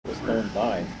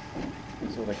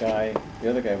so the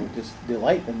other guy would just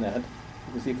delight in that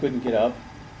because he couldn't get up.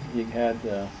 He had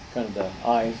kind of the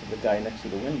eyes of the guy next to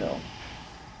the window.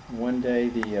 And one day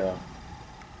the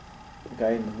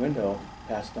guy in the window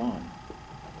passed on.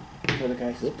 So the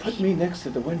guy says, "Put me next to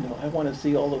the window. I want to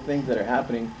see all the things that are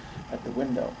happening at the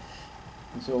window."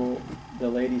 And so the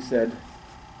lady said,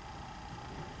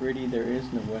 "Pretty, there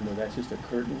is no window. That's just a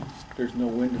curtain. There's no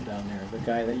window down there. The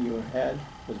guy that you had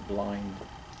was blind."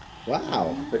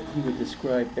 Wow. But he would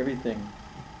describe everything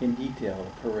in detail,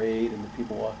 the parade and the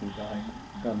people walking by,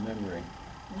 from memory.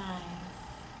 Nice.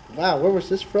 Wow, where was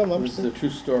this from? This is a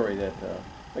true story that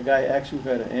the guy actually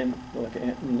had a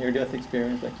near-death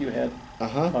experience like you had.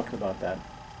 Talked about that.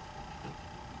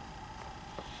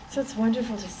 So it's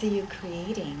wonderful to see you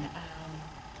creating,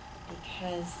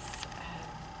 because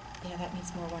that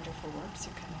means more wonderful works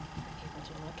are coming for people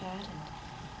to look at and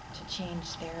to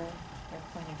change their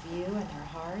point of view and their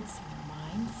hearts and their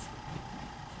minds.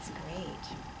 It's great.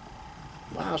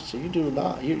 Wow, so you do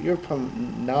not, you're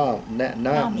from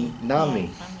Nami.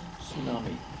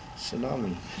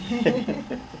 Tsunami.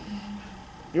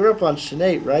 You're up on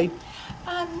Sinead, right?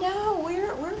 No,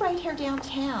 we're right here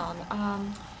downtown.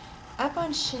 Up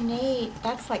on Sinead,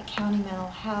 that's like County Mental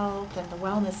Health and the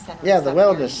Wellness Center. Yeah, the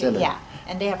Wellness Center. Yeah,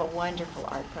 and they have a wonderful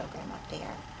art program up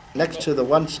there. Next to the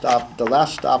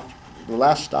last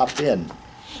stop in.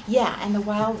 Yeah, and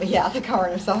the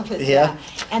coroner's office. Yeah.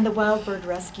 And the Wild Bird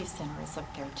Rescue Center is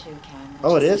up there too, Ken.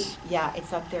 Oh, it is? Yeah,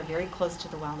 it's up there very close to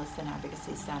the Wellness and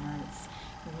Advocacy Center. And it's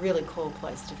a really cool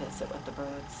place to visit with the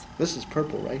birds. This is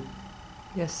purple, right?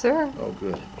 Yes, sir. Oh,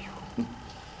 good.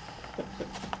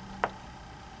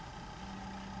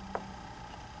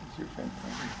 Your friend.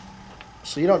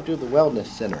 So you don't do the Wellness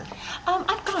Center?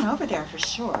 I've gone over there for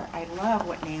sure. I love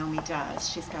what Naomi does.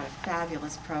 She's got a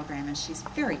fabulous program, and she's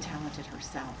very talented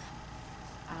herself.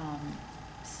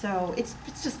 So it's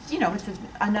just, it's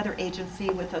another agency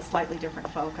with a slightly different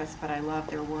focus, but I love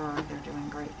their work. They're doing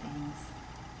great things.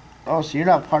 Oh, so you're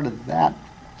not part of that?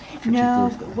 No,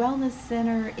 the Wellness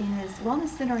Center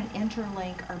and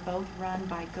Interlink are both run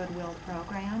by Goodwill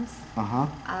Programs.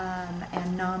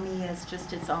 And NAMI is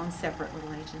just its own separate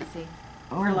little agency.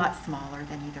 Oh. We're a lot smaller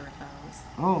than either of those.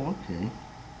 Oh, okay. Yeah,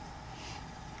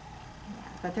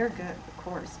 but they're good, of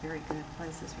course, very good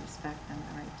places. Respect them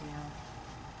a great deal.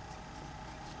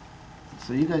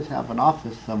 So you guys have an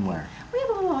office somewhere? We have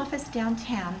a little office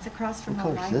downtown. It's across from the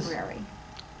library.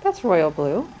 That's Royal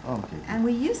Blue. Oh, okay. And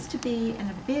we used to be in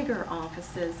the bigger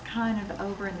offices kind of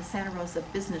over in the Santa Rosa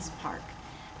Business Park.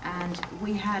 And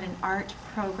we had an art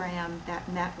program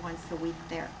that met once a week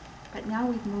there. But now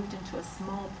we've moved into a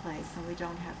small place and we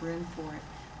don't have room for it.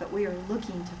 But we are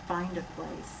looking to find a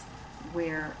place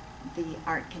where the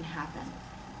art can happen.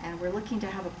 And we're looking to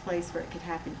have a place where it could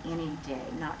happen any day,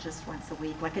 not just once a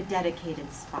week, like a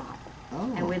dedicated spot.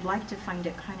 Oh. And we'd like to find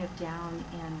it kind of down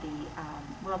in the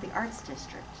Arts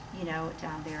District,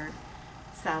 down there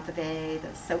south of A,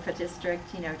 the SOFA District,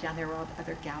 down there where all the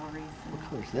other galleries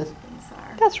and things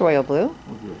are. That's Royal Blue.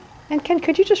 Oh, good. And Ken,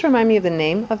 could you just remind me of the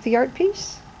name of the art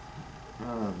piece?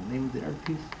 Name of the art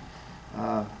piece?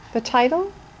 The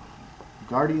title?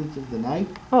 Guardians of the Night.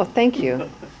 Oh, thank you.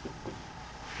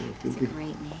 It's a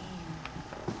great name.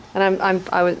 And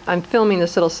I'm filming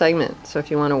this little segment, so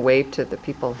if you want to wave to the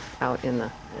people out in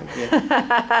the. Okay.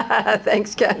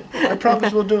 Thanks, Ken. I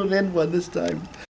promise we'll do an end one this time.